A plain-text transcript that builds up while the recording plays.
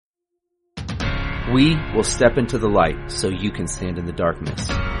We will step into the light so you can stand in the darkness.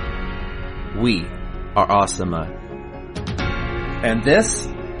 We are Asama. And this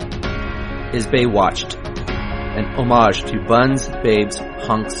is Baywatched, an homage to Buns, Babes,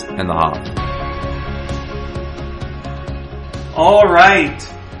 Hunks, and the Hoff. Alright,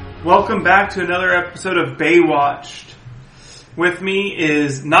 welcome back to another episode of Baywatched. With me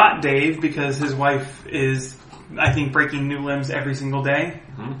is not Dave, because his wife is, I think, breaking new limbs every single day.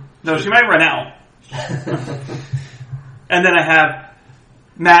 Mm-hmm. Though she might run out. And then I have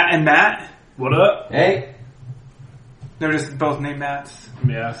Matt and Matt. What up? Hey. They're just both named Matts.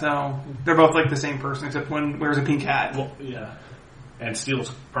 Yeah. So, they're both like the same person, except one wears a pink hat. Well, yeah. And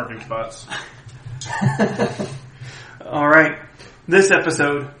steals parking spots. Alright. This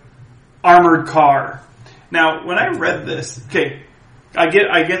episode, Armored Car. Now, when I read this, okay, I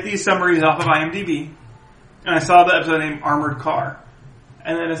get these summaries off of IMDb, and I saw the episode named Armored Car.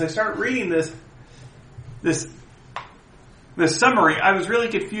 And then as I start reading this summary, I was really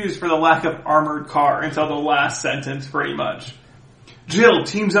confused for the lack of armored car until the last sentence, pretty much. Jill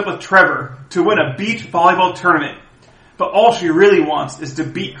teams up with Trevor to win a beach volleyball tournament, but all she really wants is to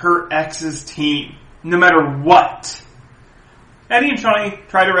beat her ex's team, no matter what. Eddie and Shawnee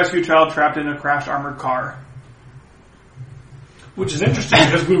try to rescue a child trapped in a crashed armored car. Which is interesting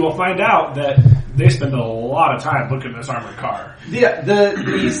because we will find out that they spend a lot of time looking at this armored car. Yeah,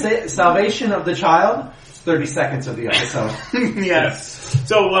 the salvation of the child, 30 seconds of the episode. Yes.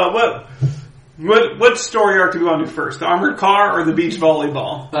 So, what story arc do we want to do first? The armored car or the beach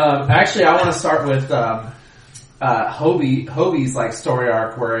volleyball? Actually, I want to start with Hobie's like story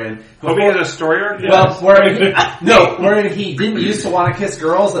arc wherein Hobie has a story arc? Well, wherein he didn't used to want to kiss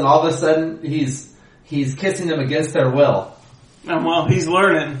girls, and all of a sudden he's kissing them against their will. Well, he's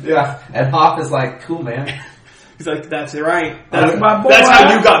learning. Yeah, and Hoff is like, cool, man. He's like, that's it, right. That's my boy. That's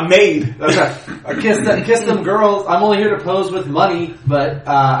how you got made. That's right. I kiss them girls. I'm only here to pose with money, but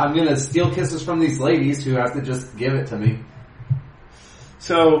I'm going to steal kisses from these ladies who have to just give it to me.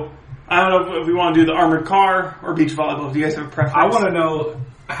 So, I don't know if we want to do the armored car or beach volleyball. Do you guys have a preference? I want to know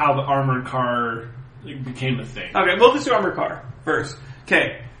how the armored car became a thing. Okay, well, let's do armored car first.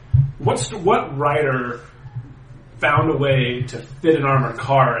 Okay. What writer found a way to fit an armored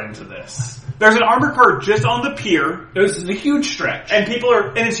car into this? There's an armored car just on the pier. It was a huge stretch. And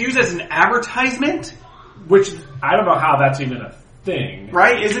it's used as an advertisement? Which, I don't know how that's even a thing.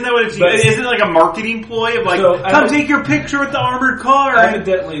 Right? Isn't that what it's used? Isn't it like a marketing ploy of like, come take your picture with the armored car?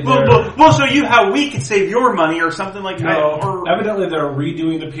 Evidently we'll show you how we can save your money or something like that. Evidently they're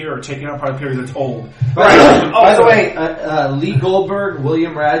redoing the pier or taking out part of the pier that's old. Right. By the way, Lee Goldberg,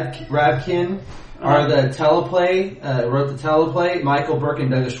 William Radkin are the teleplay, wrote the teleplay. Michael Burke and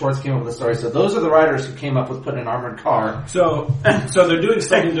Douglas Schwartz came up with the story. So those are the writers who came up with putting an armored car. So they're doing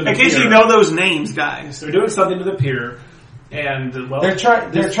something to the pier. In case you know those names, guys. They're doing something to the pier. And, they're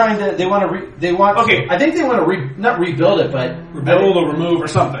trying to, I think they want to not rebuild it, but rebuild or remove or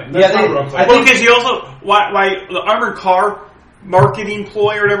something. Because you also, why the armored car marketing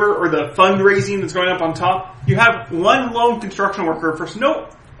ploy or whatever, or the fundraising that's going up on top, you have one lone construction worker for no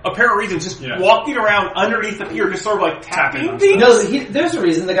apparent reason just walking around underneath the pier, just sort of like tapping things. No, there's a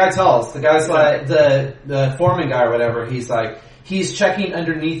reason. The guy tells. The guy's like, the foreman guy or whatever, he's checking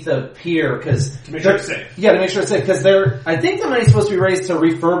underneath the pier because to make sure it's safe. Yeah, to make sure it's safe because I think the money's supposed to be raised to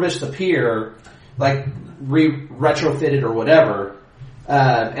refurbish the pier, like retrofit it or whatever.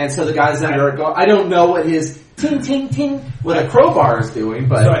 And so the guys under it go. I don't know what his ting ting ting with a crowbar is doing,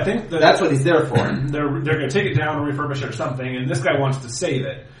 but so I think that's what he's there for. They're going to take it down and refurbish it or something. And this guy wants to save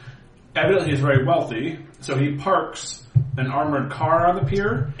it. Evidently, he's very wealthy, so he parks an armored car on the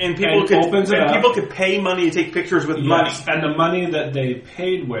pier, and people could pay money to take pictures with money. And the money that they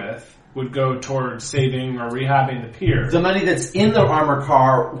paid with would go towards saving or rehabbing the pier. The money that's in the armored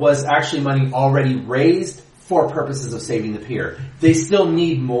car was actually money already raised for purposes of saving the pier. They still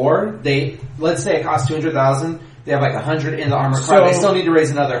need more. Let's say it costs $200,000. They have like $100 in the armored car. They still need to raise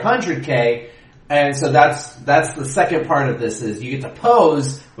another $100K. And so that's the second part of this is you get to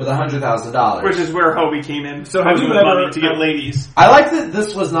pose with $100,000. Which is where Hobie came in. So Hobie with money to get ladies. I like that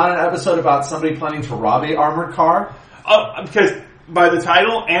this was not an episode about somebody planning to rob a armored car. Because by the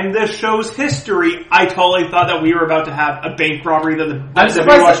title and this show's history, I totally thought that we were about to have a bank robbery that the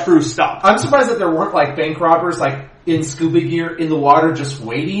Baywatch crew stopped. I'm surprised that there weren't like bank robbers like in scuba gear in the water just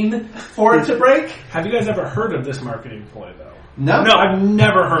waiting for it to break. Have you guys ever heard of this marketing ploy though? No, I've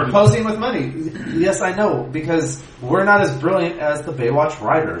never heard of it. Posing with money. Yes, I know, because we're not as brilliant as the Baywatch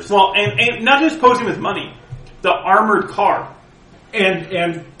writers. Well, and not just posing with money. The armored car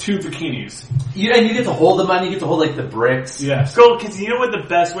And 2 bikinis. And you get to hold the money, you get to hold like the bricks. Yes. So, because you know what the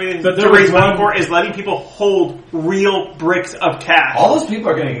best way to raise money for is letting people hold real bricks of cash. All those people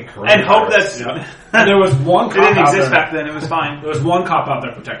are going to get coronavirus. And hope that's... Yep. There was one It cop didn't out exist there. back then, it was fine. There was one cop out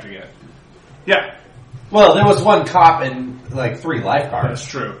there protecting it. Yeah. Well, there was one cop and like 3 lifeguards. That's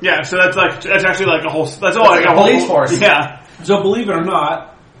true. Yeah, so that's actually like a whole... That's all like a police force. Yeah. So believe it or not,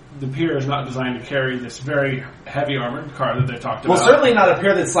 the pier is not designed to carry this very heavy armored car that they talked about. Well, certainly not a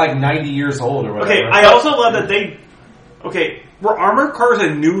pier that's like 90 years old or whatever. Okay, I also love that they... Okay, were armored cars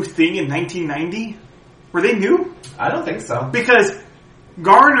a new thing in 1990? Were they new? I don't think so. Because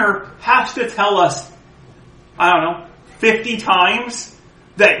Garner has to tell us, I don't know, 50 times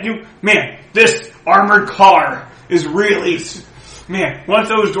that this armored car is really... Man, once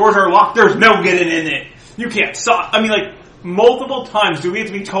those doors are locked, there's no getting in it. You can't stop. I mean, like... Multiple times do we have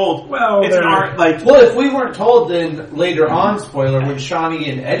to be told? Well, it's an art. Like, well, if we weren't told, then later on, spoiler, when Shawnee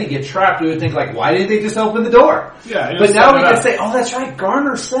and Eddie get trapped, we would think like, why didn't they just open the door? Yeah, but now we can say, oh, that's right.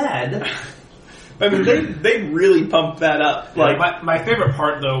 Garner said. I mean, they really pumped that up. Like Like, my favorite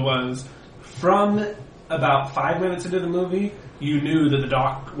part though was from about 5 minutes into the movie, you knew that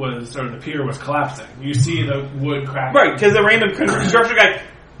the pier was collapsing. You see the wood cracking. right? Because the random construction guy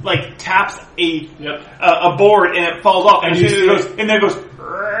like taps a board and it falls off, and then it goes,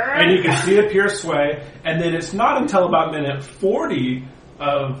 and you can see the pier sway. And then it's not until about minute 40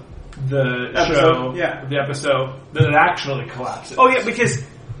 of the Episode, show, the episode, that it actually collapses. oh yeah, because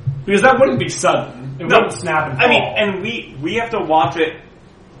that wouldn't be sudden. It wouldn't snap and fall. I mean, and we have to watch it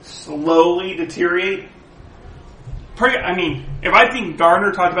slowly deteriorate. If I think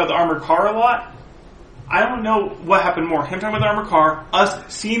Gardner talked about the armored car a lot, I don't know what happened more. Him talking about the armored car,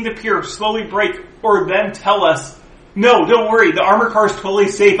 us seeing the pier slowly break, or them tell us, no, don't worry, the armored car is totally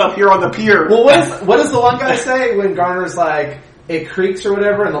safe up here on the pier. Well, what does the one guy say when Garner's like, it creaks or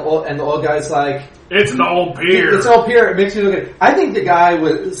whatever, and the old guy's like, it's an old pier. It's an old pier. It makes me look at it. I think the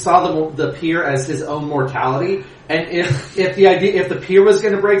guy saw the pier as his own mortality, and if the pier was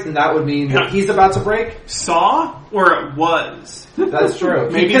going to break, then that would mean that he's about to break. Saw, or it was. That's true.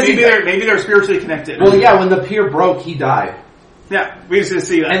 maybe they're spiritually connected. Well, yeah, when the pier broke, he died. Yeah, we just didn't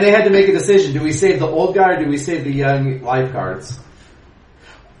see that. And they had to make a decision. Do we save the old guy or do we save the young lifeguards?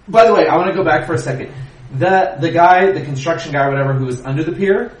 By the way, I want to go back for a second. The guy, the construction guy, whatever, who was under the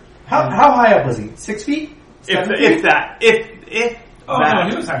pier, how high up was he? 6 feet? If that. No,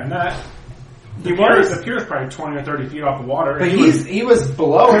 he was higher than that. The pier is probably 20 or 30 feet off the water. But he was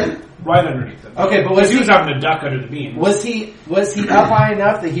below it. Right underneath it. Okay, but he was having to duck under the beam. Was he up high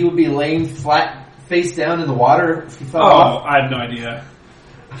enough that he would be laying flat face down in the water if he fell off? I have no idea.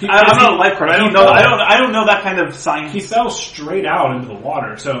 I'm not a lifeguard. I don't know that kind of science. He fell straight out into the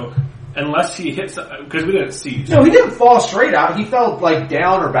water, so unless he hits, because we didn't see. No, he didn't fall straight out. He fell like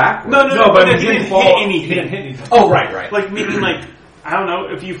down or backwards. No, but he didn't hit anything. He didn't hit anything. Oh, right. Like meaning, like I don't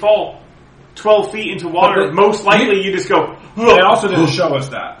know, if you fall 12 feet into water, most likely you just go. They also didn't show us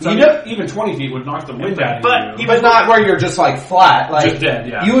that. So even 20 feet would knock the wind out of you. But not where you're just like flat. Like, just dead,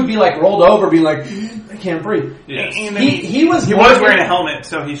 yeah. You would be like rolled over, being like, I can't breathe. Yes. He was wearing a helmet,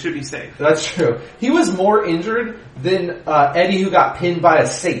 so he should be safe. That's true. He was more injured than Eddie, who got pinned by a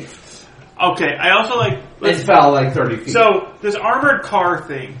safe. Okay, I also and fell like 30 feet. So, this armored car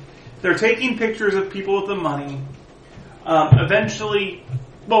thing, they're taking pictures of people with the money. Eventually,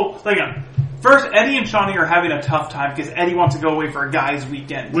 hang on. First, Eddie and Shawnee are having a tough time because Eddie wants to go away for a guy's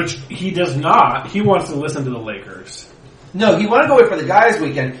weekend. Which he does not. He wants to listen to the Lakers. No, he wanted to go away for the guys'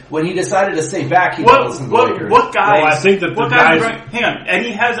 weekend. When he decided to stay back, he wanted to listen to the Lakers. What guys? Well, I think that the guys... Hang on,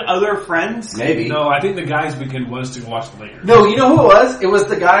 Eddie has other friends? Maybe. No, I think the guys' weekend was to watch the Lakers. No, you know who it was? It was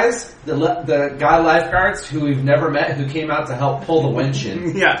the guys, the guy lifeguards who we've never met, who came out to help pull the winch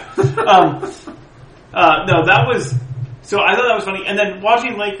in. Yeah. No, that was... So I thought that was funny. And then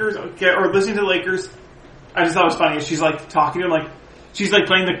watching Lakers, or listening to the Lakers, I just thought it was funny. She's like talking to him, like, she's like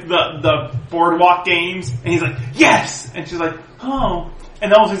playing the boardwalk games, and he's like, yes! And she's like, oh.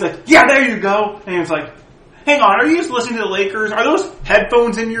 And then he's like, yeah, there you go. And he was like, hang on, are you just listening to the Lakers? Are those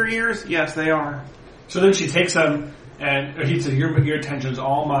headphones in your ears? Yes, they are. So then she takes them, and he said, your attention's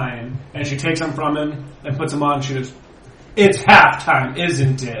all mine. And she takes them from him and puts them on, and she goes, it's halftime,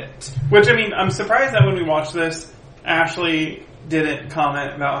 isn't it? Which, I mean, I'm surprised that when we watch this, Ashley didn't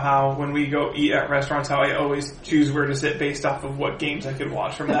comment about how when we go eat at restaurants, how I always choose where to sit based off of what games I can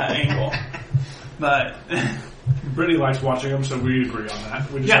watch from that angle. But Brittany likes watching them, so we agree on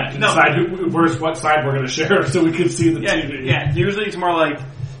that. We just yeah, have to decide what side we're going to share so we can see the TV. Yeah, usually it's more like,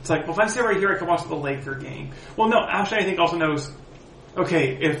 well, if I sit right here, I can watch the Laker game. Well, no, Ashley, I think, also knows,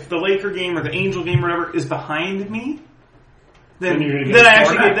 okay, if the Laker game or the Angel game or whatever is behind me, then you're gonna get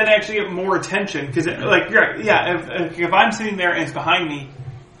I actually get more attention because if I'm sitting there and it's behind me,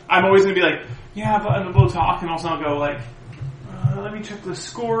 I'm always gonna be like, yeah, but we'll talk, and also I'll go like, let me check the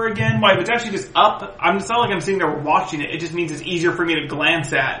score again. Why? If it's actually just up, it's not like I'm sitting there watching it. It just means it's easier for me to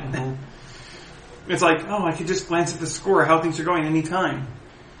glance at. Mm-hmm. It's like, oh, I could just glance at the score, how things are going anytime.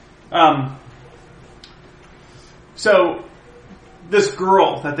 So this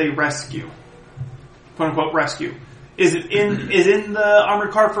girl that they rescue, quote unquote rescue, is in the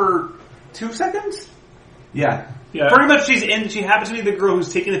armored car for 2 seconds? Yeah. Pretty much she happens to be the girl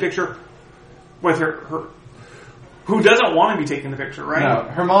who's taking the picture with her who doesn't want to be taking the picture, right? No,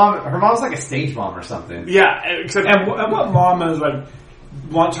 her mom's like a stage mom or something. Yeah, except and what mom is like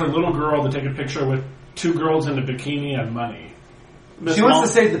wants her little girl to take a picture with 2 girls in a bikini and money? She wants to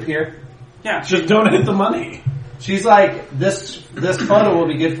save the pier. Yeah, just donate the money. She's like, this photo will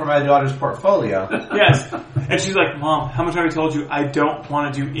be good for my daughter's portfolio. Yes. And she's like, Mom, how much have I told you? I don't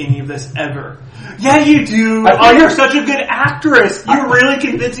want to do any of this ever. Yeah, you do. You're such a good actress. You're really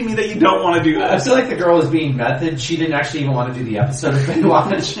convincing me that you don't want to do this. I feel like the girl was being method. She didn't actually even want to do the episode of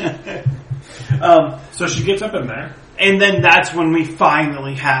Baywatch. So she gets up in there. And then that's when we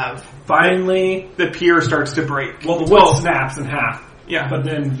finally the pier starts to break. Well, the wood snaps in half. Yeah. But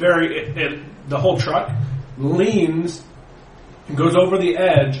then the whole truck leans and goes over the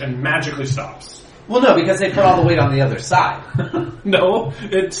edge and magically stops. Well, no, because they put all the weight on the other side. No,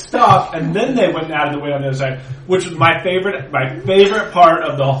 it stopped, and then they went out of the way on the other side, which is my favorite part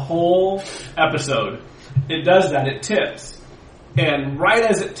of the whole episode. It does that. It tips, and right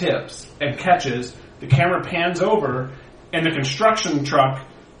as it tips and catches, the camera pans over, and the construction truck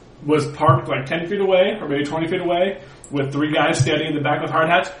was parked like 10 feet away, or maybe 20 feet away, with 3 guys standing in the back with hard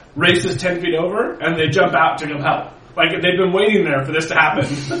hats, races 10 feet over, and they jump out to give help. Like, they've been waiting there for this to happen.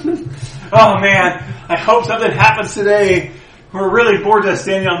 Oh, man. I hope something happens today. We're really bored to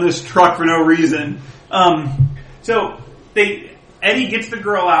standing on this truck for no reason. So, Eddie gets the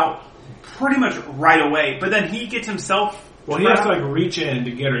girl out pretty much right away, but then he gets himself... Well, he has to, like, reach in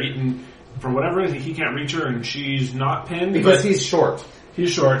to get her, and for whatever reason, he can't reach her, and she's not pinned. Because he's short.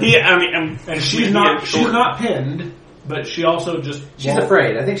 He's short. And she's not pinned, but she also just... She's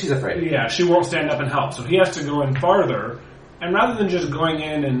afraid. I think she's afraid. Yeah, she won't stand up and help. So he has to go in farther. And rather than just going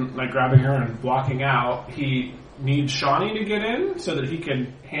in and like grabbing her and walking out, he needs Shawnee to get in so that he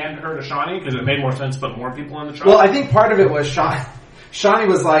can hand her to Shawnee, because it made more sense to put more people in the truck. Well, I think part of it was Shawnee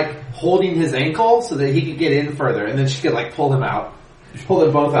was like holding his ankle so that he could get in further, and then she could like pull them out. Pull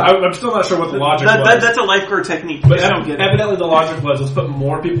them both out. I'm still not sure what the logic was. That's a lifeguard technique. But I don't get it. Evidently the logic was, let's put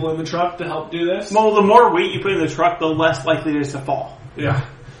more people in the truck to help do this. Well, the more weight you put in the truck, the less likely it is to fall. Yeah.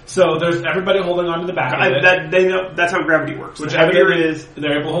 So there's everybody holding on to the back of it. That's how gravity works. Which heavier it is,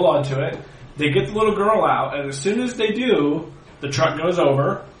 they're able to hold on to it. They get the little girl out, and as soon as they do, the truck goes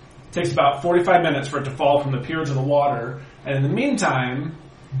over. It takes about 45 minutes for it to fall from the pier to the water. And in the meantime,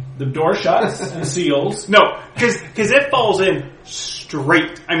 the door shuts and seals. No, because it falls in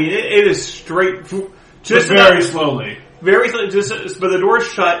straight. I mean, it is straight. Just very slowly. Very slowly. But the door's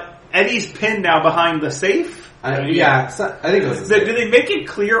shut. Eddie's pinned now behind the safe. I think it was. Did they make it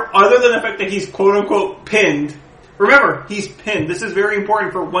clear, other than the fact that he's quote unquote pinned? Remember, he's pinned. This is very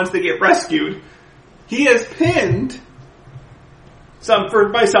important for once they get rescued. He is pinned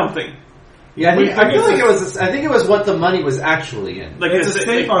by something. Yeah, I think it was what the money was actually in. Like it's a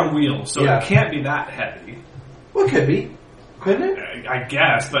safe on wheels, so it can't be that heavy. Well, it could be. Couldn't it? I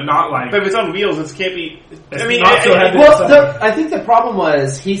guess, but not like... But if it's on wheels, it can't be... I mean, not so heavy. Well, I think the problem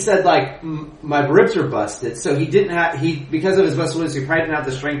was, he said, like, my ribs are busted, so he didn't have... Because of his busted ribs, he probably didn't have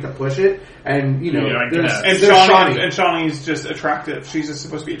the strength to push it, and, you know... Yeah, and Shawnee's just attractive. She's just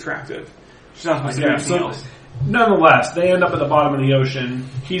supposed to be attractive. She's not supposed to be anything else. Nonetheless, they end up at the bottom of the ocean.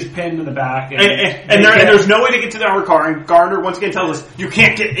 He's pinned in the back. And there's no way to get to the armored car, and Gardner once again tells us, you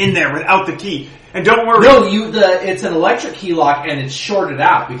can't get in there without the key. And don't worry. No, it's an electric key lock, and it's shorted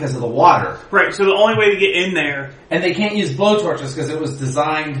out because of the water. Right, so the only way to get in there... And they can't use blowtorches because it was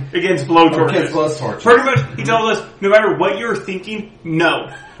designed... Against blowtorches. Against blowtorches. Pretty much, he tells us, no matter what you're thinking,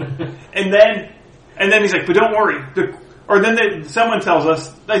 no. and then he's like, but don't worry. Someone tells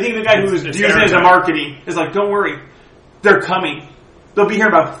us, I think the guy who was using it as a marketing is like, don't worry. They're coming. They'll be here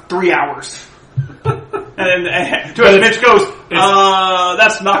in about 3 hours. And to which Mitch goes,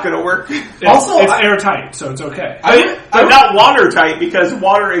 that's not going to work. It's airtight, so it's okay. But not watertight, because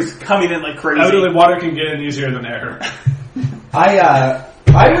water is coming in like crazy. Evidently, water can get in easier than air.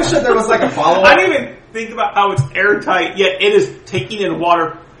 I wish that there was like a follow-up. I didn't even think about how it's airtight, yet it is taking in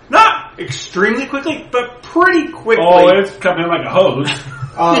water, not extremely quickly, but pretty quickly. Oh, it's coming in like a hose.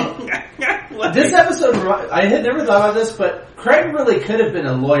 This episode, I had never thought about this, but Craig really could have been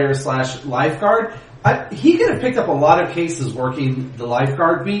a lawyer / lifeguard. He could have picked up a lot of cases working the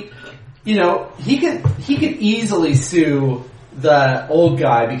lifeguard beat. You know, he could easily sue the old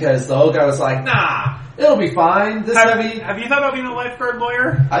guy because the old guy was like, nah, it'll be fine. Have you thought about being a lifeguard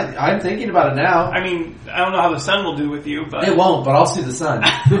lawyer? I'm thinking about it now. I mean, I don't know how the sun will do with you, but It won't, but I'll sue the son.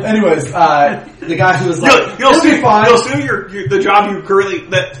 Anyways, the guy who was like, you'll it'll sue, be fine. You'll sue the job you currently,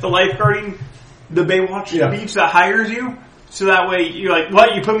 that's the lifeguarding, the Baywatch beach that hires you, so that way you're like,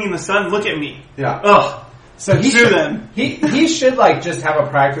 what, you put me in the sun, look at me. Yeah. Ugh. So he Sue should, them. He should like just have a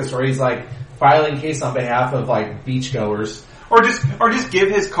practice where he's like filing case on behalf of like beachgoers. Or just give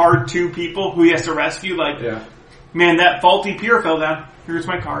his card to people who he has to rescue, like, man, that faulty pier fell down, here's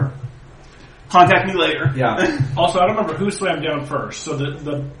my card. Contact me later. Yeah. Also, I don't remember who swam down first. So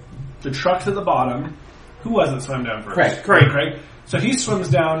the truck's at the bottom. Who was it swam down first? Craig. So he swims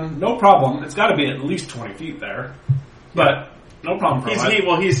down, no problem. It's got to be at least 20 feet there. But no problem for a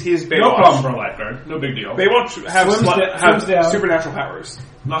lifeguard. He's Baywatch. No problem for a lifeguard. No big deal. Baywatch have Swims down. supernatural powers.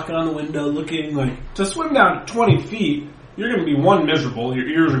 Knocking on the window, looking like... To swim down 20 feet, you're going to be, one, miserable. Your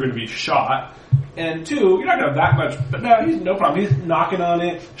ears are going to be shot. And two, you're not going to have that much... But no, he's no problem. He's knocking on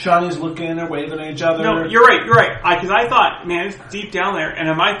it. Shawnee's looking. They're waving at each other. No, you're right. Because I thought, man, it's deep down there.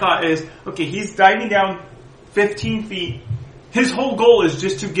 And my thought is, okay, he's diving down 15 feet. His whole goal is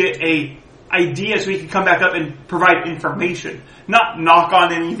just to get a idea so he can come back up and provide information. Not knock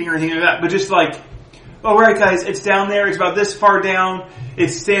on anything or anything like that, but just like, all right, guys, it's down there. It's about this far down.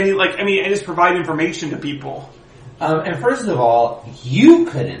 It's standing and just provide information to people. And first of all, you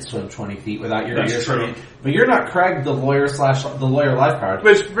couldn't swim 20 feet without your ears true. hurting. But you're not Craig, the lawyer / the lawyer lifeguard.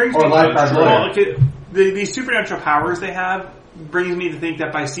 Which brings me lifeguard lawyer. These supernatural powers they have brings me to think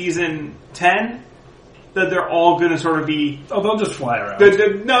that by season 10, that they're all going to sort of be... Oh, they'll just fly around.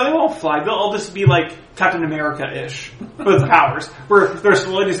 No, they won't fly. They'll all just be like Captain America-ish with powers. Where they're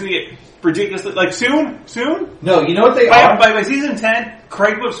slowly just going to get ridiculously... Like, soon? No, you know what they are? By season 10,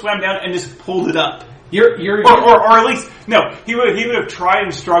 Craig would have swam down and just pulled it up. You're Or at least... No, he would have tried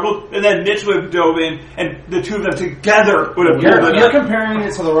and struggled, and then Mitch would have dove in, and the two of them together would have pulled it You're up. comparing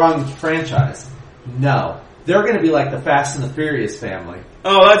it to the wrong franchise. No. They're going to be like the Fast and the Furious family.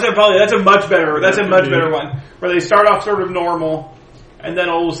 Oh, that's a much better one. Where they start off sort of normal, and then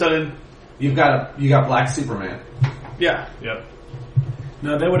all of a sudden, you got Black Superman. yeah. Yep.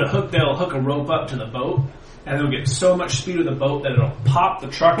 No, they'll hook a rope up to the boat, and they'll get so much speed with the boat that it'll pop the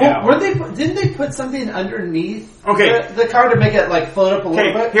truck out. Didn't they put something underneath Okay. the car to make it like float up a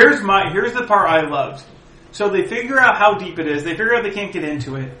little bit? Here's the part I loved. So they figure out how deep it is. They figure out they can't get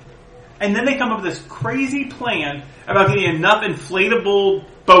into it. And then they come up with this crazy plan about getting enough inflatable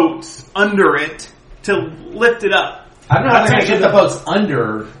boats under it to lift it up. I don't know how they're going to get the boats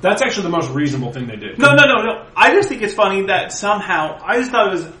under. That's actually the most reasonable thing they did. No. I just think it's funny that somehow, I just thought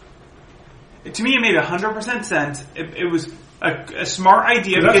it was, to me it made 100% sense. It was a smart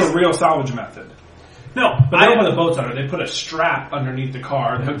idea. That's a real salvage method. No, but they don't put the boats under. They put a strap underneath the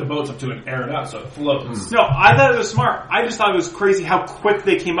car. They hook the boats up to it and air it out so it floats. No, I thought it was smart. I just thought it was crazy how quick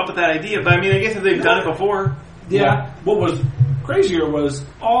they came up with that idea. But I mean, I guess if they've done it before. Yeah. What was crazier was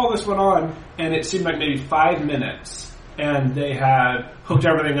all this went on, and it seemed like maybe 5 minutes, and they had hooked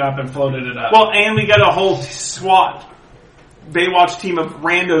everything up and floated it up. Well, and we got a whole SWAT Baywatch team of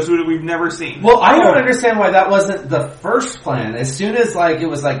randos who we've never seen. Well, I don't understand why that wasn't the first plan. As soon as it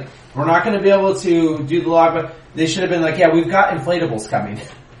was like, we're not going to be able to do the log, but they should have been like, yeah, we've got inflatables coming.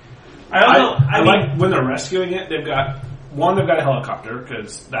 I don't know. I like when they're rescuing it, they've got a helicopter,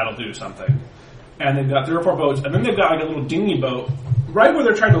 because that'll do something. And they've got 3 or 4 boats, and then they've got like a little dinghy boat right where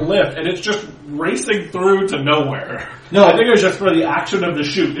they're trying to lift, and it's just racing through to nowhere. No, I think it was just for the action of the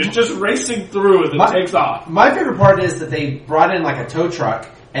shoot. It's just racing through and then takes off. My favorite part is that they brought in like a tow truck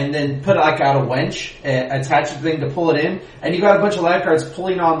and then put like out a winch, attached the thing to pull it in, and you got a bunch of lifeguards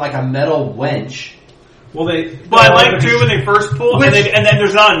pulling on like a metal winch. Well, I like too when they first pull, and then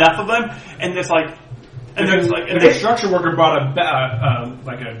there's not enough of them, and it's like, and the construction worker brought a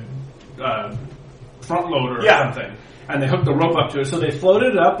front loader or something, and they hooked the rope up to it. So they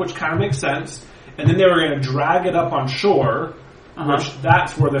floated it up, which kind of makes sense, and then they were going to drag it up on shore, which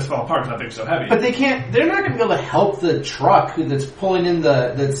that's where this fell apart because I think it's so heavy. But they're not going to be able to help the truck that's pulling in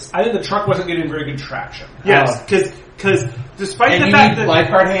I think the truck wasn't getting very good traction. Yes, because despite the fact that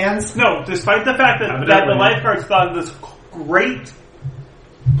lifeguard hands? No, despite the fact that the lifeguards thought of this great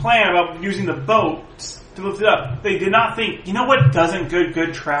plan about using the boats to lift it up, they did not think, you know what doesn't get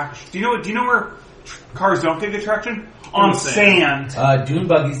good traction? Do you know where cars don't get good traction? On sand. Dune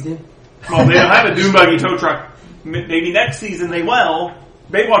buggies do. Well, they don't have a dune buggy tow truck. Maybe next season they will.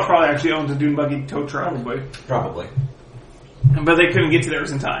 Baywatch probably actually owns a dune buggy tow truck, Probably. but they couldn't get to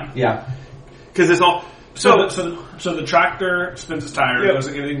theirs in time Yeah. because it's all. So the tractor spins its tire, Yep.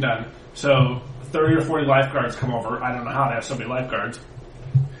 doesn't get anything done. So 30 or 40 lifeguards come over. I don't know how they have so many lifeguards.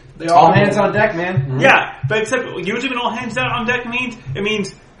 They All hands on deck, man. Yeah, but except usually when all hands out on deck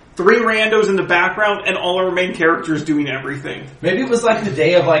means 3 randos in the background and all our main characters doing everything. Maybe it was like the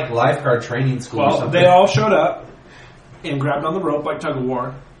day of like lifeguard training school or Well, something. they all showed up and grabbed on the rope like tug of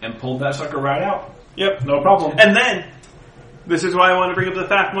war and pulled that sucker right out. Yep. No problem. And then, this is why I want to bring up the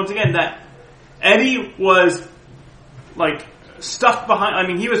fact once again that Eddie was like stuck behind. I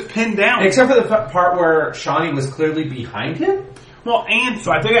mean, he was pinned down. Except for the part where Shawnee was clearly behind him. Well, and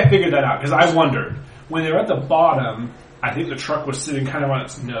So I think I figured that out because I wondered when they were at the bottom. I think the truck was sitting kind of on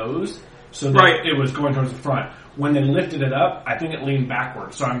its nose, so that Right. it was going towards the front. When they lifted it up, I think it leaned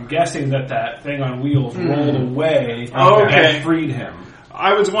backwards. So I'm guessing that thing on wheels rolled away Okay. and freed him.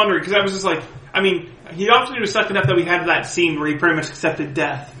 I was wondering because I was just like, I mean, he obviously was stuck enough that we had that scene where he pretty much accepted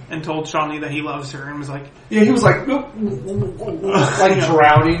death and told Shawnee that he loves her and was like, Yeah, he was like, like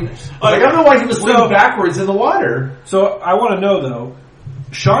drowning. Like, I don't know why he was leaning backwards in the water. So I want to know though.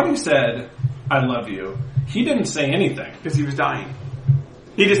 Shawnee said, "I love you." He didn't say anything. because he was dying.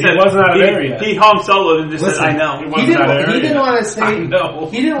 He just He said wasn't out of there yet. He Han Solo'd and just Listen, said, "I know." he He wasn't didn't, that area. he didn't want to I say. know.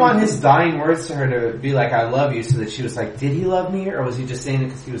 He didn't want his dying words to her to be like, "I love you," so that she was like, "Did he love me?" Or was he just saying it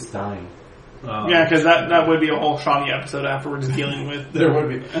because he was dying? Yeah, because that would be a whole Shawnee episode afterwards dealing with. There would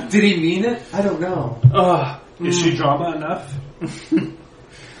be. Did he mean it? I don't know. Is she drama enough?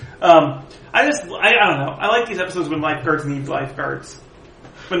 I don't know. I like these episodes when lifeguards need lifeguards.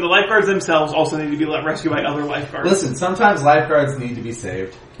 When the lifeguards themselves also need to be rescued by other lifeguards. Listen, sometimes lifeguards need to be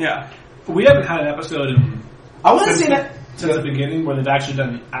saved. Yeah. We haven't had an episode in I want to since, see that. since the beginning where they've actually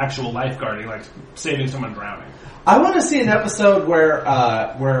done actual lifeguarding, like saving someone drowning. I want to see an episode where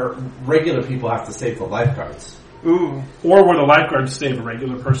regular people have to save the lifeguards. Ooh. Or where the lifeguards save a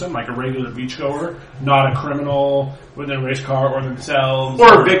regular person, like a regular beachgoer, not a criminal with their race car or themselves.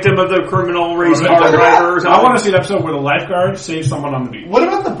 Or a victim of the criminal race car driver or something. I want to see an episode where the lifeguard saves someone on the beach. What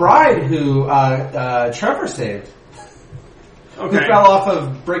about the bride who Trevor saved? Who Okay. fell off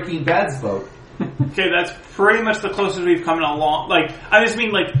of Breaking Bad's boat? Okay, that's pretty much the closest we've come in a long... Like, I just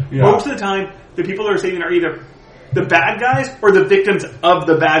mean, Yeah. most of the time, the people that are saving are either the bad guys or the victims of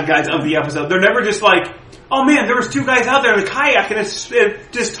the bad guys of the episode. They're never just like, oh man, there was 2 guys out there in a kayak and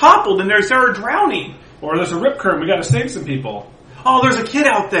it just toppled and they started drowning. Or there's a rip current, we gotta save some people. Oh, there's a kid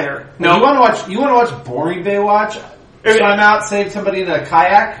out there. No, you want to watch boring Baywatch? Swim out, save somebody in a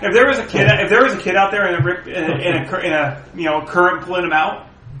kayak. If there was a kid out there and a current pulling him out,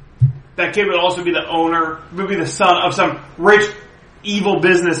 that kid would also be the owner, would be the son of some rich, evil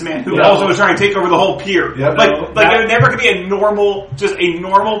businessman who also was trying to take over the whole pier. Yep. It would never could be a normal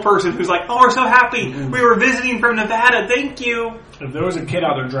person who's like, oh, we're so happy, we were visiting from Nevada, thank you. If there was a kid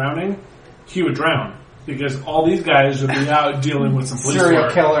out there drowning, he would drown. Because all these guys would be out dealing with some police Serial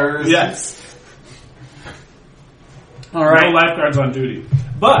work. killers. Yes. All right. No lifeguards on duty.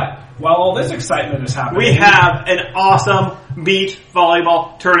 But while all this excitement is happening, We have an awesome beach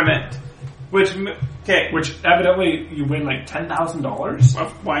volleyball tournament. Which evidently you win like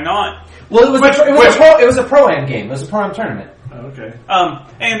 $10,000. why not? Well, it was a pro-am game. It was a pro-am tournament. Oh, okay.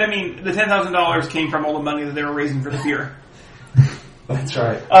 And I mean, the $10,000 came from all the money that they were raising for the pier. That's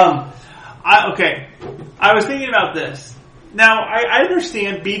right. I was thinking about this. Now, I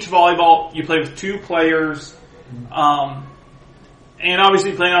understand beach volleyball, you play with 2 players, and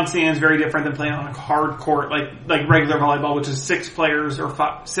obviously playing on sand is very different than playing on a hard court, like regular volleyball, which is 6 players, or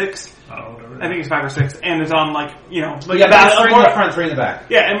 6? I think it's 5 or 6, and it's on three in the front, 3 in the back.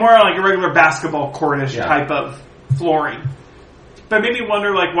 Yeah, and more like a regular basketball courtish Yeah. type of flooring. But it made me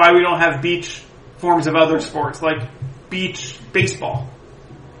wonder, why we don't have beach forms of other sports, like beach baseball,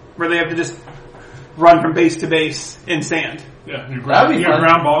 where they have to just run from base to base in sand. Yeah, your That'd be fun.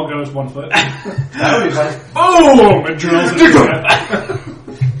 ground ball goes 1 foot. That would be fun. Boom! It drills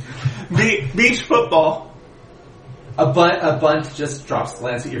it. Beach football. A bunt just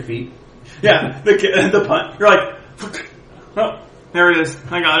lands at your feet. Yeah, the punt. You're like, oh, there it is.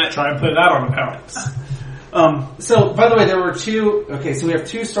 I got it. Try and put that on the balance. So, by the way, there were 2... Okay, so we have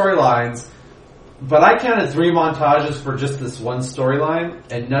 2 storylines, but I counted 3 montages for just this one storyline,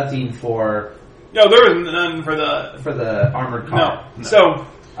 and nothing for No, there was none for the... armored car. No. So,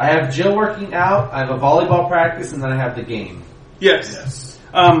 I have Jill working out, I have a volleyball practice, and then I have the game. yes.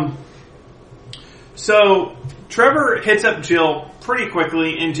 So, Trevor hits up Jill pretty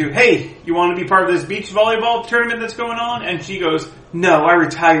quickly into, hey, you want to be part of this beach volleyball tournament that's going on? And she goes, no, I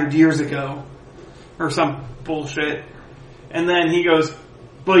retired years ago. Or some bullshit. And then he goes,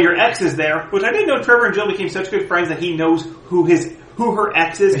 well, your ex is there, which I didn't know Trevor and Jill became such good friends that he knows who her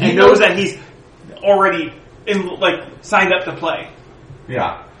ex is, and he knows that he's already signed up to play.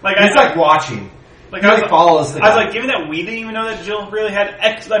 Yeah. He's watching. Like, he follows the guy. I was like, given that we didn't even know that Jill really had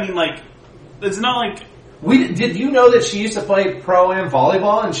ex, I mean, it's not like... Did you know that she used to play pro-am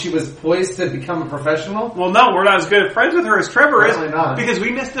volleyball and she was poised to become a professional? Well, no, we're not as good of friends with her as Trevor is. Not. Because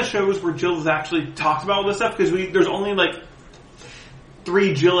we missed the shows where Jill's actually talked about all this stuff, because there's only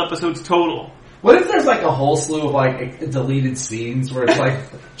 3 Jill episodes total. What if there's a whole slew of deleted scenes where it's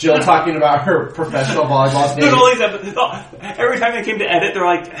Jill talking about her professional volleyball days? There's all these episodes. Every time they came to edit, they're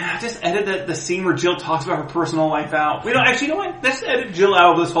like, just edit the scene where Jill talks about her personal life out. We don't actually, you know what? Let's edit Jill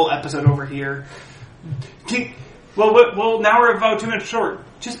out of this whole episode over here. Well, now we're about 2 minutes short.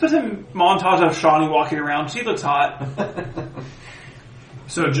 Just put a montage of Shawnee walking around. She looks hot.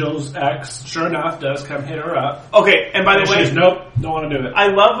 So Jill's ex, sure enough, does come hit her up. Okay, and by the way... She's, nope, don't want to do it. I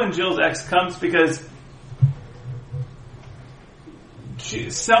love when Jill's ex comes because...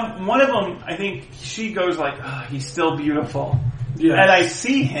 one of them, I think, she goes he's still beautiful. Yes. And I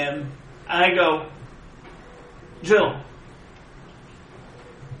see him, and I go, Jill,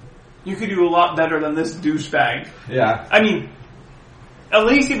 you could do a lot better than this douchebag. Yeah. I mean... At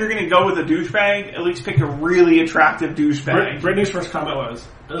least if you're going to go with a douchebag, at least pick a really attractive douchebag. Brittany's first comment was,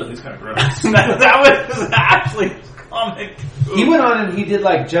 "Ugh, he's kind of gross." that was actually his comment. He went on and he did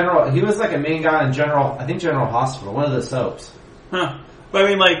general. He was a main guy in General Hospital, one of the soaps. Huh. But I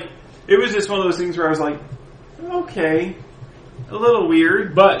mean, it was just one of those things where I was like, okay, a little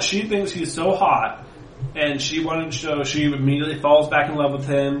weird. But she thinks he's so hot, and she wanted to show. She immediately falls back in love with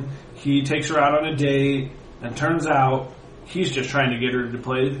him. He takes her out on a date, and turns out he's just trying to get her to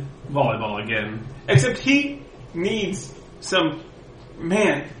play volleyball again. Except he needs some...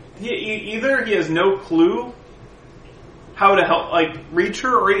 Man, either he has no clue how to help, reach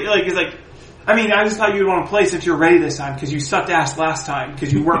her, or he's I mean, I just thought you'd want to play since you're ready this time, because you sucked ass last time,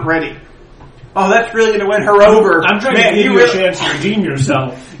 because you weren't ready. Oh, that's really going to win her over. I'm trying to give you a chance to redeem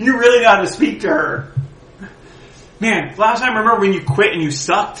yourself. You really got to speak to her. Man, last time, remember when you quit and you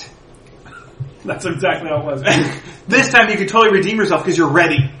sucked? That's exactly how it was. This time you could totally redeem yourself because you're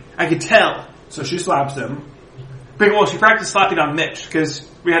ready. I could tell. So she slaps him. Well, she practiced slapping on Mitch because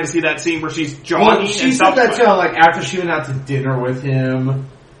we had to see that scene where she's jogging. She said that too, after she went out to dinner with him.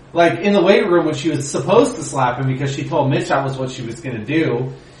 In the weight room when she was supposed to slap him because she told Mitch that was what she was going to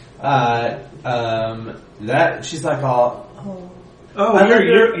do. That she's like, you're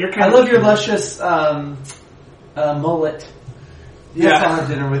I love your luscious mullet. Yes, I'll have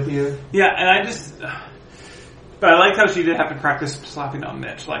dinner with you. Yeah, and but I liked how she did have to practice slapping on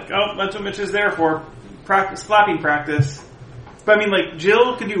Mitch. That's what Mitch is there for. Slapping practice. But I mean,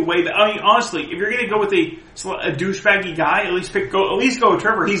 Jill could do way better. I mean, honestly, if you're going to go with a douchebaggy guy, at least go with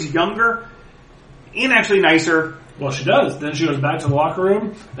Trevor. He's younger and actually nicer. Well, she does. Then she goes back to the locker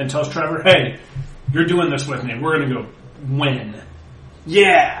room and tells Trevor, "Hey, you're doing this with me. We're going to go win."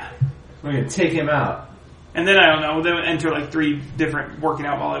 Yeah. We're going to take him out. And then, I don't know, they would enter 3 different working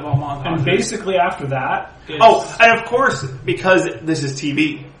out volleyball montages. And basically after that... and of course, because this is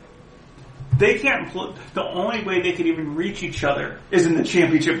TV, they can't... The only way they could even reach each other is in the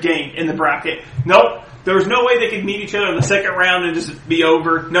championship game, in the bracket. Nope. There's no way they could meet each other in the second round and just be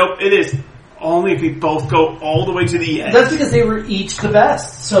over. Nope. It is only if we both go all the way to the end. That's because they were each the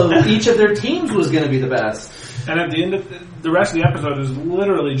best. So each of their teams was going to be the best. And at the end of the rest of the episode is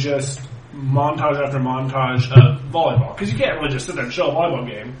literally just... montage after montage of volleyball. Because you can't really just sit there and show a volleyball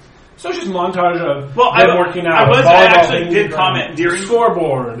game. So it's just montage of them working out. I actually did comment during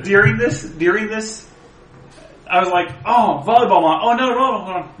scoreboard. During this, I was like, oh, volleyball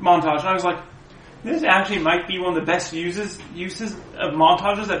montage. And I was like, this actually might be one of the best uses of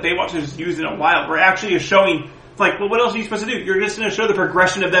montages that Baywatch has used in a while. Where it actually is showing... what else are you supposed to do? You're just going to show the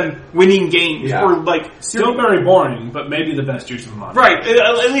progression of them winning games. Yeah. Or, still very boring, but maybe the best use of montage. Right.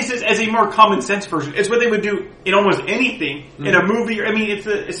 At least as a more common sense version. It's what they would do in almost anything. Mm-hmm. In a movie. I mean,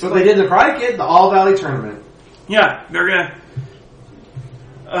 it's what they did in the Karate Kid, the All Valley Tournament. Yeah. They're going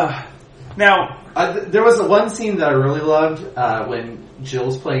to... now... there was one scene that I really loved when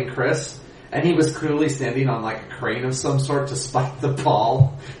Jill's playing Chris. And he was clearly standing on a crane of some sort to spike the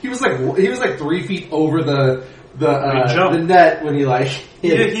ball. He was 3 feet over the net when he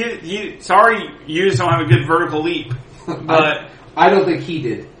hit it. Sorry, you just don't have a good vertical leap. But I don't think he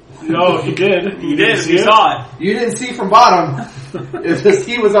did. No, he did. He did. You saw it. You didn't see from bottom. It's just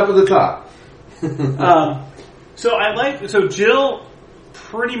he was up at the top. So Jill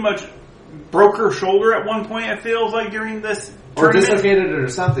pretty much broke her shoulder at one point. It feels like during this or tournament. dislocated it or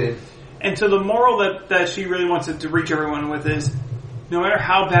something. And so the moral that she really wants to reach everyone with is, no matter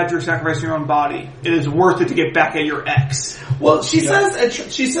how bad you're sacrificing your own body, it is worth it to get back at your ex. Well, she says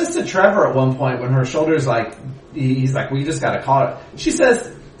to Trevor at one point when her shoulder's like, he's like, well, you just gotta call it. She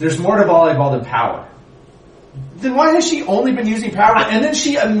says, there's more to volleyball than power. Then why has she only been using power? And then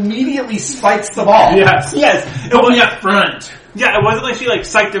she immediately spikes the ball. Yes. Yes. Only up front. Yeah, it wasn't like she like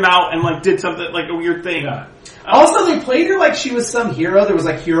psyched him out and like did something like a weird thing. Yeah. Also, they played her like she was some hero. There was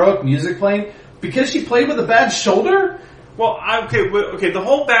like heroic music playing because she played with a bad shoulder. Well, okay, the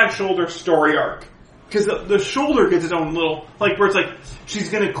whole bad shoulder story arc, because the shoulder gets its own little, like, where it's like, she's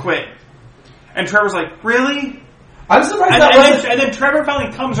gonna quit. And Trevor's like, really? I'm surprised And then Trevor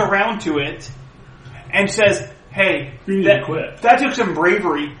finally comes around to it, and says, hey, You need to quit. That took some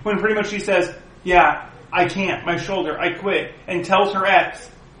bravery, when pretty much she says, yeah, I can't, my shoulder, I quit, and tells her ex,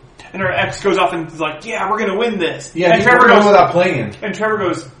 and her ex goes off and is like, yeah, we're gonna win this. Yeah, and Trevor goes without playing. And Trevor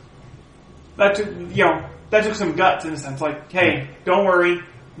goes, that took some guts in a sense. Like, hey, don't worry,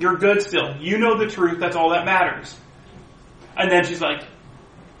 you're good still. You know the truth. That's all that matters. And then she's like,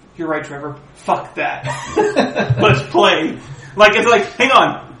 "You're right, Trevor. Fuck that. Let's play." Like, it's like, hang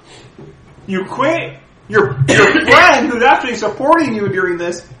on, you quit. Your friend who's actually supporting you during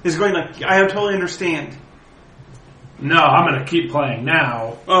this is going like, "I totally understand." No, I'm going to keep playing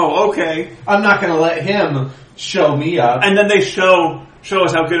now. Oh, okay. I'm not going to let him show me up. And then they show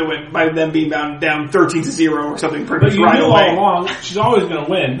us how good it went by them being down 13-0 or something pretty But much you right knew away. all along, she's always going to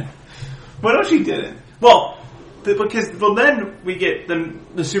win. But no, she didn't. Well, then we get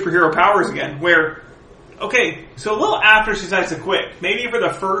the superhero powers again, where, okay, so a little after she decides to quit, maybe for the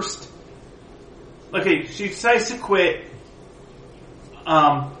first, okay, she decides to quit,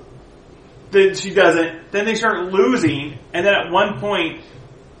 then she doesn't, then they start losing, and then at one point,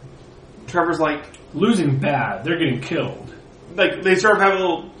 Trevor's like, Losing bad. They're getting killed. like, they sort of have a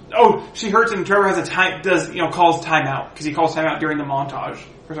little, she hurts and Trevor has calls timeout, because he calls timeout during the montage,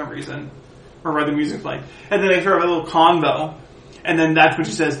 for some reason. Or rather, the music's playing. And then they sort of have a little convo. And then that's when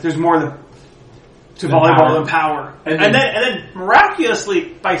she says, there's more to volleyball than power. And then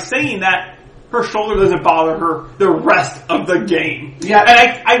miraculously, by saying that, her shoulder doesn't bother her the rest of the game. Yeah.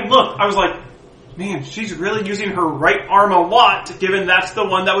 And I was like, man, she's really using her right arm a lot, given that's the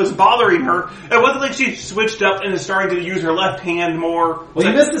one that was bothering her. It wasn't like she switched up and is starting to use her left hand more. Well,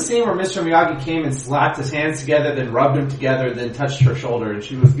 you missed the scene where Mr. Miyagi came and slapped his hands together, then rubbed them together, then touched her shoulder, and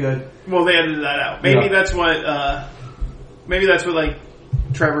she was good. Well, they edited that out. Maybe that's what like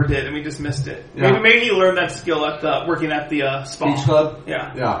Trevor did, and we just missed it. Yeah. Maybe he learned that skill at working at the spa. Beach club?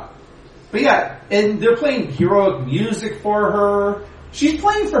 Yeah. Yeah. But yeah, and they're playing heroic music for her. She's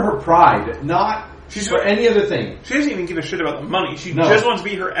playing for her pride, not for any other thing. She doesn't even give a shit about the money. She No. just wants to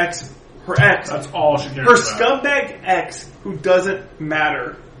be her ex. That's all she cares Her about. scumbag ex, who doesn't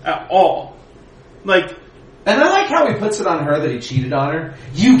matter at all. Like, And I like how he puts it on her that he cheated on her.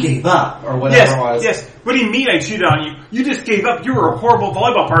 You gave up, or whatever it was. yes. What do you mean I cheated on you? You just gave up. You were a horrible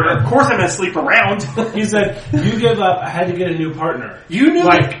volleyball partner. Of course I'm going to sleep around. He said, you give up, I had to get a new partner. You knew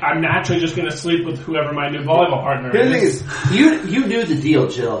I'm naturally just going to sleep with whoever my new volleyball partner The thing is. is, you knew the deal,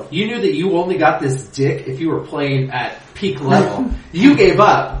 Jill. You knew that you only got this dick if you were playing at peak level. You gave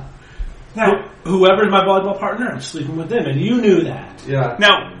up. Now, Whoever's my volleyball partner, I'm sleeping with them, and you knew that. Yeah.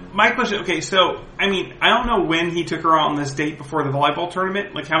 Now, my question, okay, so, I mean, I don't know when he took her on this date before the volleyball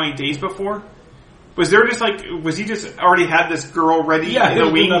tournament, like how many days before? Was he just already had this girl ready in the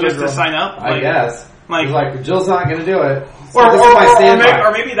wing just to sign up? I guess. Like, Like, Jill's not going to do it.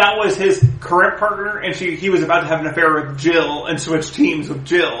 Or maybe that was his current partner, and he was about to have an affair with Jill and switch teams with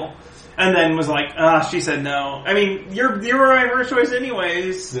Jill, and then was like, she said no. I mean, you were my first choice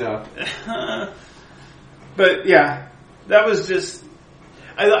anyways. Yeah. But yeah, that was just.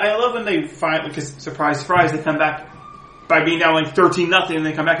 I love when they finally, because surprise, surprise, they come back by being down like 13-0, and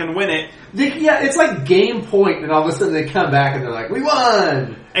they come back and win it. It's like game point, and all of a sudden they come back and they're like, we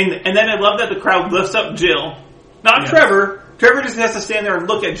won! And then I love that the crowd lifts up Jill, not Yes. Trevor. Trevor just has to stand there and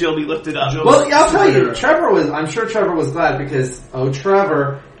look at Jill be lifted up. Well, yeah, I'll tell you, I'm sure Trevor was glad because,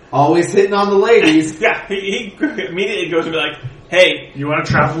 Trevor, always hitting on the ladies. Yeah, he immediately goes and be like, "Hey, You want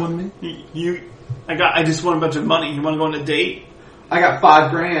to travel with me? I just won a bunch of money. You want to go on a date?" I got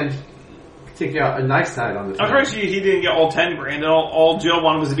 $5,000. Take you out a nice night on the I'm train. sure he didn't get all $10,000. And all Jill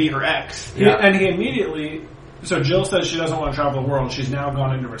wanted was to be her ex. Yeah. And he immediately... So Jill says she doesn't want to travel the world. She's now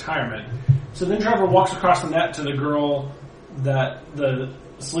gone into retirement. So then Trevor walks across the net to the girl that the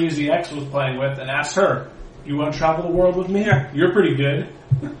sleazy ex was playing with and asks her, you want to travel the world with me? Yeah. You're pretty good.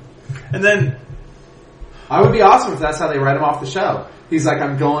 And then, I would be awesome if that's how they write him off the show. He's like,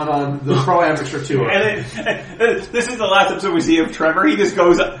 I'm going on the pro amateur tour. and this is the last episode we see of Trevor. He just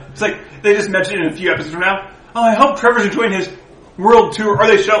goes up. It's like they just mentioned it in a few episodes from now. Oh, I hope Trevor's enjoying his World Tour, or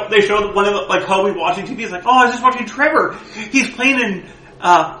they show one of the, like Hobie watching TV. It's like, oh, I was just watching Trevor. He's playing in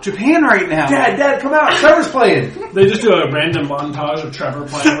Japan right now. Dad, come out! Trevor's playing. They just do a random montage of Trevor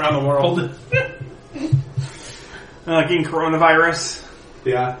playing around the world. Getting coronavirus.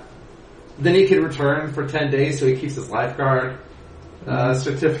 Yeah. Then he could return for 10 days, so he keeps his lifeguard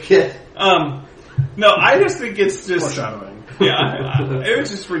certificate. No, I just think it's just Foreshadowing. Yeah, it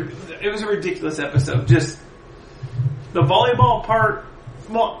was a ridiculous episode. Just the volleyball part,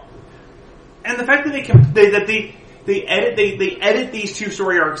 well, and the fact that they edit these two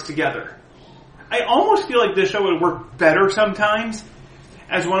story arcs together. I almost feel like this show would work better sometimes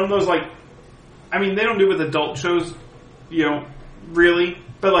as one of those, like, I mean, they don't do it with adult shows, really,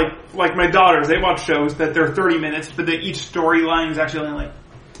 but like my daughters, they watch shows that they're 30 minutes, but each storyline is actually only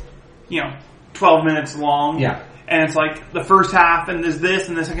 12 minutes long. Yeah. And it's like the first half and there's this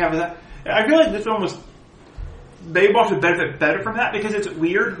and the second half of that. I feel like this one Baywatch would benefit better from that because it's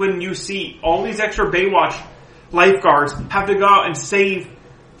weird when you see all these extra Baywatch lifeguards have to go out and save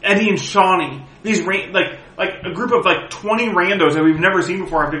Eddie and Shawnee. These like a group of 20 randos that we've never seen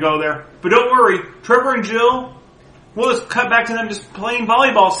before have to go there. But don't worry, Trevor and Jill, we'll just cut back to them just playing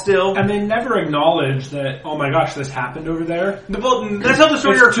volleyball still. And they never acknowledge that, oh my gosh, this happened over there. That's how the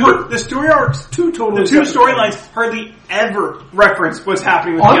story arcs work. The story arcs, the two storylines hardly ever reference what's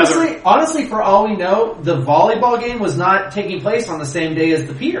happening with the other. Honestly, for all we know, the volleyball game was not taking place on the same day as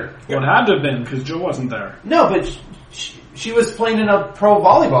the pier. Well, it had to have been, because Jill wasn't there. No, but she was playing in a pro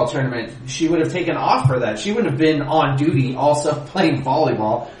volleyball tournament. She would have taken off for that. She wouldn't have been on duty also playing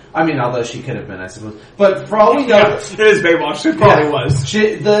volleyball. I mean, although she could have been, I suppose. But for all we know... Yeah, it is Baywatch. It probably was.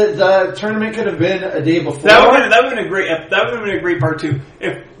 The tournament could have been a day before. That would have been a great part, too.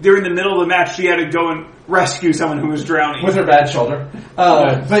 If during the middle of the match she had to go and rescue someone who was drowning. With her bad shoulder.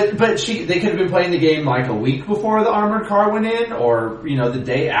 But they could have been playing the game like a week before the armored car went in, or, the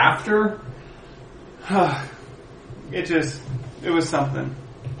day after. It was something.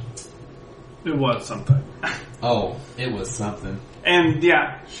 It was something. Oh, it was something. And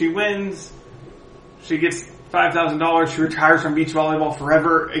yeah, she wins. She gets $5,000. She retires from beach volleyball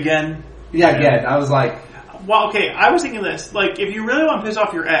forever again. Yeah, again. I was like... Well, okay, I was thinking this. Like, if you really want to piss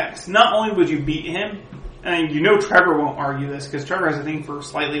off your ex, not only would you beat him, and Trevor won't argue this, because Trevor has a thing for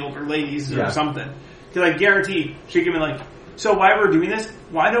slightly older ladies or something. Because I guarantee she could be like, so why we're doing this,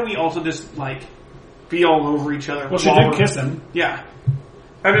 why don't we also just, be all over each other? Well, she did kiss him. Yeah.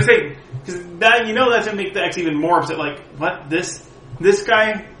 I'm just saying, because that's going to make the ex even more upset. Like, what? This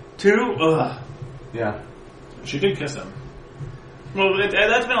guy, too? Ugh. Yeah. She did kiss him. Well,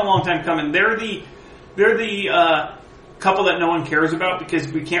 that's been a long time coming. They're the couple that no one cares about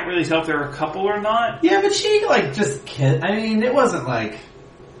because we can't really tell if they're a couple or not. Yeah, but she, just kissed. I mean, it wasn't like...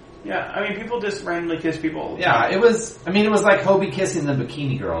 Yeah, I mean, people just randomly kiss people all the Yeah, time. it was like Hobie kissing the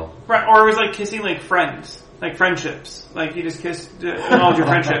bikini girl. Right, or it was like kissing, friends. Like friendships. Like, you just kiss, acknowledge your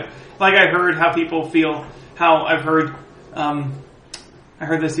friendship. Like, I heard how people feel, I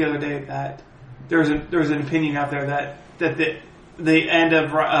heard this the other day, that there's an opinion out there that the end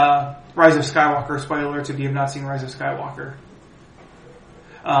of Rise of Skywalker, spoiler alert if you have not seen Rise of Skywalker,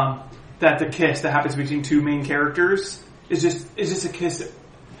 that the kiss that happens between two main characters is just a kiss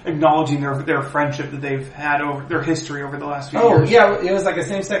acknowledging their friendship that they've had over their history over the last few years. Oh, yeah, it was like a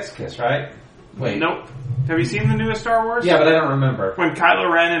same-sex kiss, right? Wait. Nope. Have you seen the newest Star Wars? Yeah, but I don't remember. When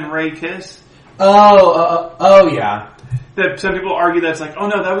Kylo Ren and Rey kiss? Oh, yeah. That some people argue that's like, oh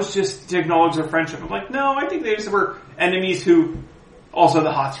no, that was just to acknowledge their friendship. I'm like, no, I think they just were enemies who also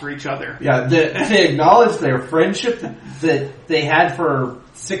the hots for each other. Yeah, to acknowledge their friendship that they had for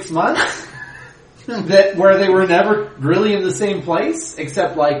 6 months, where they were never really in the same place,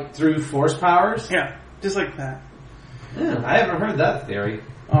 except through force powers. Yeah, just like that. Yeah, I haven't heard that theory.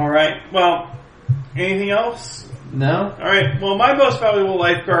 All right. Well, anything else? No. All right. Well, my most valuable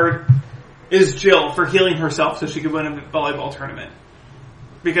lifeguard is Jill for healing herself so she could win a volleyball tournament.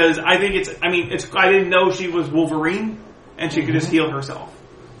 Because I think I didn't know she was Wolverine and she could just heal herself.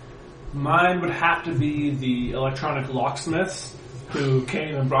 Mine would have to be the electronic locksmiths who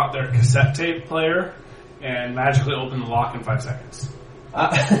came and brought their cassette tape player and magically opened the lock in 5 seconds.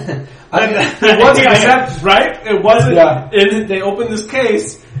 It wasn't cassette, right? It wasn't. Yeah. They opened this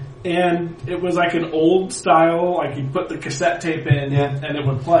case, and it was like an old style. You put the cassette tape in, and it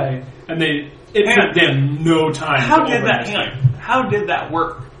would play. And it took them no time. How did that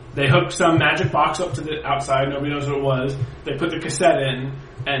work? They hooked some magic box up to the outside. Nobody knows what it was. They put the cassette in,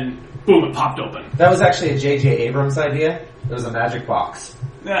 and boom! It popped open. That was actually a J.J. Abrams idea. It was a magic box.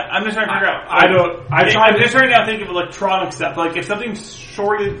 Yeah, I'm just trying to figure out. I'm just trying to think of electronic stuff. If something's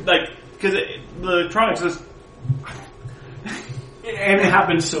shorted, because the electronics is. And it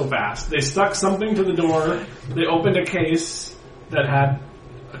happened so fast. They stuck something to the door. They opened a case that had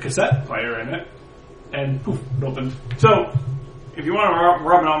a cassette player in it, and poof, it opened. So, if you want to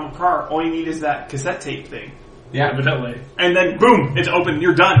rob an armored car, all you need is that cassette tape thing. Yeah. Evidently. And then, boom, it's open,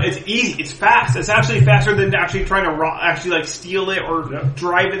 you're done. It's easy, it's fast. It's actually faster than actually trying to steal it or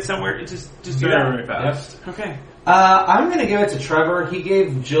drive it somewhere. It's just do that. Very fast. Yep. Okay. I'm going to give it to Trevor. He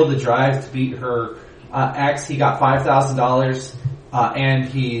gave Jill the drive to beat her ex. He got $5,000, and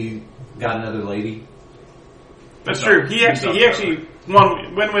he got another lady. That's true. He actually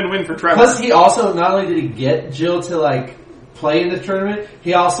won win-win-win for Trevor. Plus, he also, not only did he get Jill to, play in the tournament,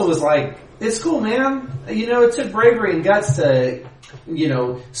 he also was like, it's cool, man. It took bravery and guts to,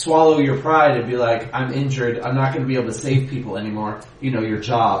 swallow your pride and be like, I'm injured. I'm not going to be able to save people anymore. Your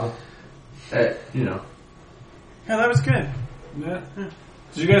job. Yeah, that was good. Yeah.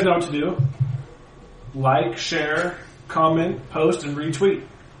 Did you guys know what to do? Like, share, comment, post, and retweet.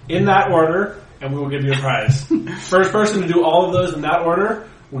 In that order, and we will give you a prize. First person to do all of those in that order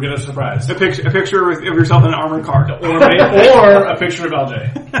will get a surprise. A picture of yourself in an armored car. Or a picture of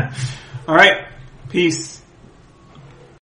LJ. All right. Peace.